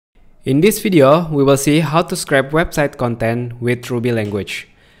In this video, we will see how to scrape website content with Ruby language.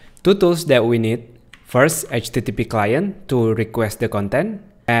 Two tools that we need. First, HTTP client to request the content.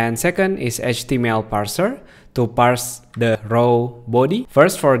 And second is HTML parser to parse the raw body.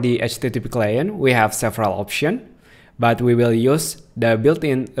 First, for the HTTP client, we have several options, but we will use the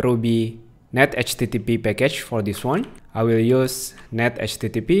built-in Ruby Net HTTP package for this one. I will use Net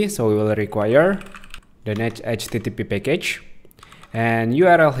HTTP, so we will require the Net HTTP package. And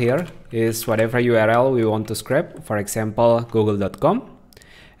URL here is whatever URL we want to scrape, for example, google.com.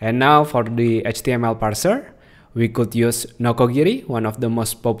 And now for the HTML parser, we could use Nokogiri, one of the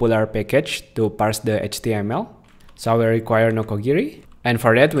most popular package to parse the HTML. So I will require Nokogiri. And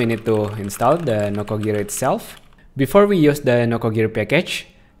for that, we need to install the Nokogiri itself. Before we use the Nokogiri package,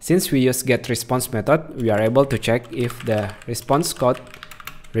 since we use getResponse method, we are able to check if the response code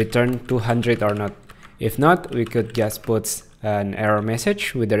return 200 or not. If not, we could just put an error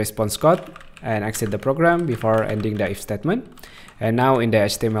message with the response code and exit the program before ending the if statement. And now in the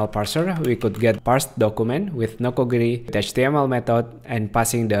HTML parser, we could get parsed document with Nokogiri HTML method and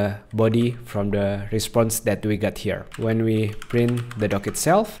passing the body from the response that we got here. When we print the doc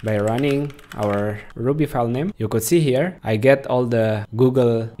itself by running our Ruby file name, you could see here, I get all the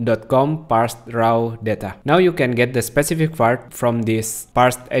google.com parsed raw data. Now you can get the specific part from this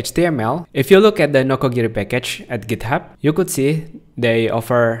parsed HTML. If you look at the Nokogiri package at GitHub, you could see they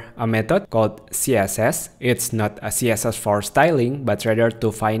offer a method called CSS. It's not a CSS for styling, but rather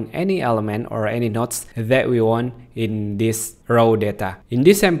to find any element or any nodes that we want in this raw data. In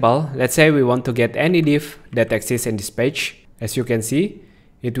this sample, let's say we want to get any div that exists in this page. As you can see,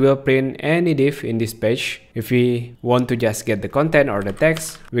 it will print any div in this page. If we want to just get the content or the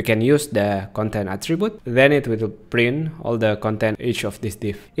text, we can use the content attribute. Then it will print all the content each of this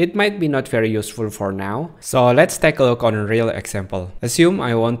div. It might be not very useful for now. So let's take a look on a real example. Assume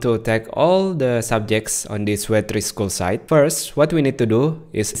I want to tag all the subjects on this Web3 school site. First, what we need to do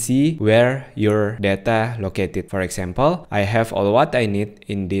is see where your data located. For example, I have all what I need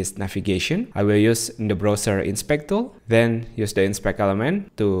in this navigation. I will use in the browser inspect tool, then use the inspect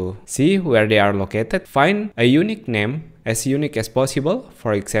element to see where they are located. Find a unique name, as unique as possible.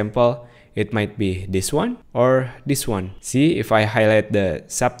 For example, it might be this one or this one. See, if I highlight the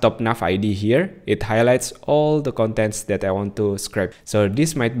subtop nav ID here, it highlights all the contents that I want to scrape. So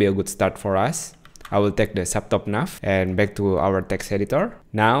this might be a good start for us. I will take the subtop nav and back to our text editor.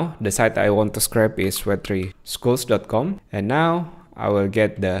 Now the site I want to scrape is web3schools.com, and now I will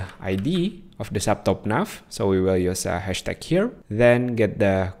get the ID of the subtop nav. So we will use a hashtag here, then get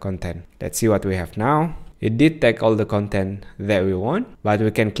the content. Let's see what we have now. It did take all the content that we want, but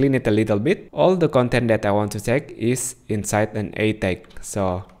we can clean it a little bit. All the content that I want to take is inside an A tag.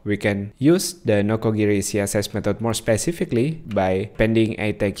 So we can use the Nokogiri CSS method more specifically by appending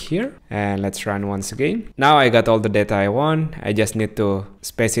A tag here. And let's run once again. Now I got all the data I want. I just need to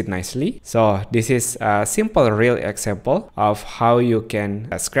space it nicely. So this is a simple real example of how you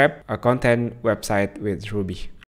can scrape a content website with Ruby.